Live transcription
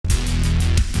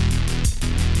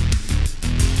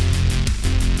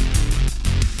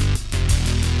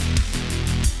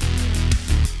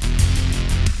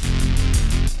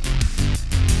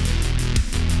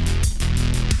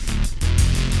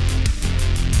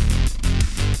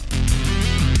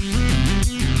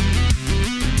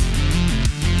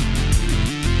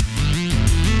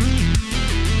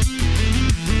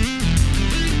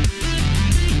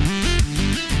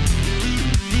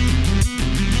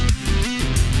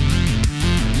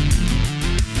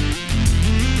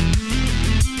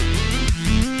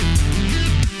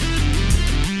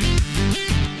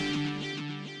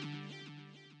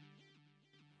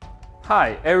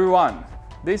Hi everyone,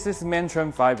 this is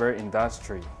Mention Fiber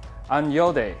Industry. I'm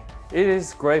Yoday. It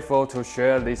is grateful to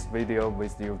share this video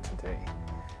with you today.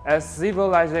 As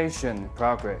civilization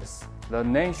progresses, the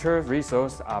nature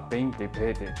resources are being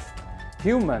depleted.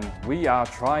 Human, we are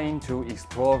trying to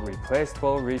explore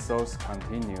replaceable resources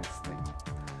continuously.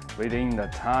 Within the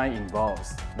time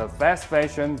involved, the fast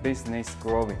fashion business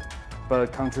growing,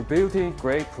 but contributing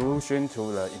great pollution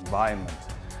to the environment,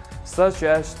 such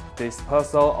as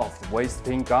disposal of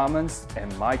wasting garments and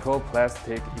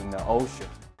microplastic in the ocean.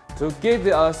 To give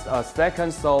us a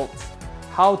second thought,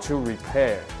 how to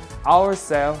repair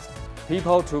ourselves,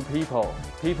 people to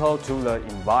the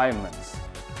environment,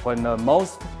 when the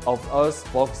most of us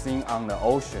focusing on the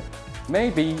ocean.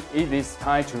 Maybe it is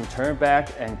time to turn back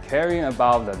and caring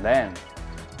about the land.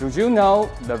 Do you know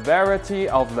the variety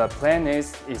of the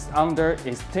planets is under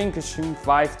extinction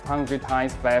 500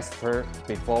 times faster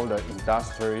before the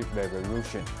Industrial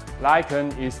Revolution?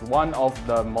 Lichen is one of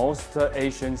the most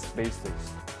ancient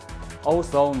species,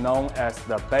 also known as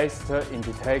the best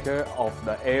indicator of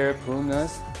the air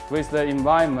pollutants with the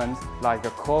environment like the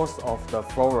course of the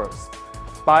forest.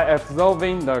 By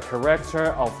observing the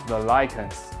character of the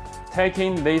lichens,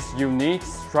 taking this unique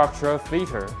structural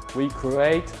feature, we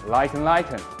create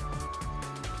lichen.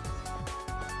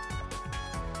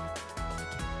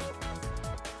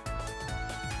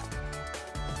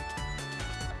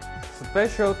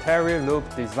 Special terry loop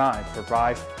design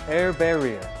provides air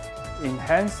barrier,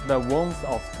 enhance the warmth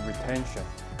of retention.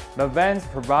 The vents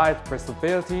provide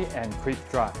breathability and quick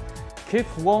dry, keep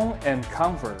warm and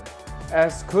comfort,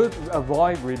 as could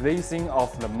avoid releasing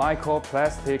of the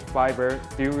microplastic fiber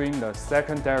during the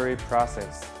secondary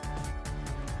process.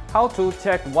 How to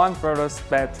take one further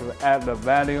step to add the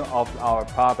value of our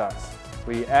products?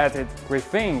 We added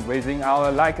graphene within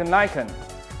our lichen.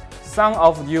 Some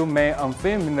of you may be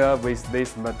unfamiliar with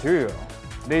this material.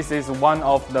 This is one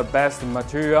of the best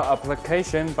material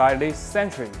applications by this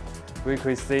century. We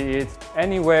could see it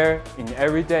anywhere in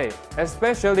every day,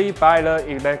 especially by the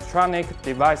electronic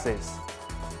devices.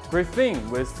 Graphene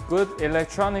with good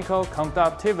electronical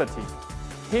conductivity,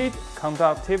 heat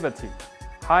conductivity,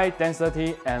 high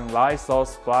density and light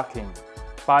source blocking.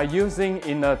 By using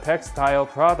in the textile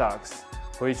products,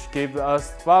 which give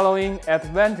us following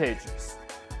advantages: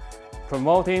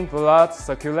 promoting blood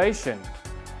circulation,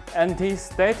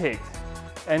 antistatic,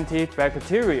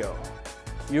 antibacterial,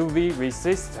 UV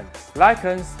resistant.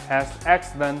 Lichens has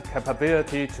excellent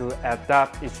capability to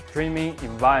adapt extreme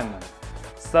environment,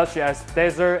 such as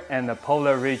desert and the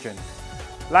polar regions.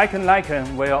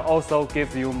 Lichen will also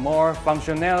give you more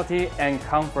functionality and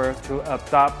comfort to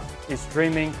adapt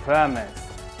extreme climates.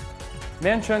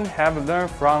 Mention have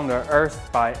learned from the earth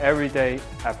by everyday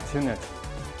opportunity.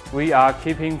 We are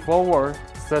keeping forward.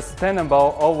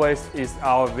 Sustainable always is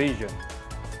our vision.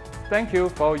 Thank you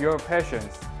for your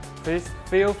patience. Please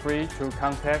feel free to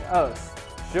contact us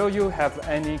should you have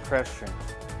any questions.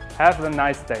 Have a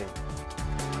nice day.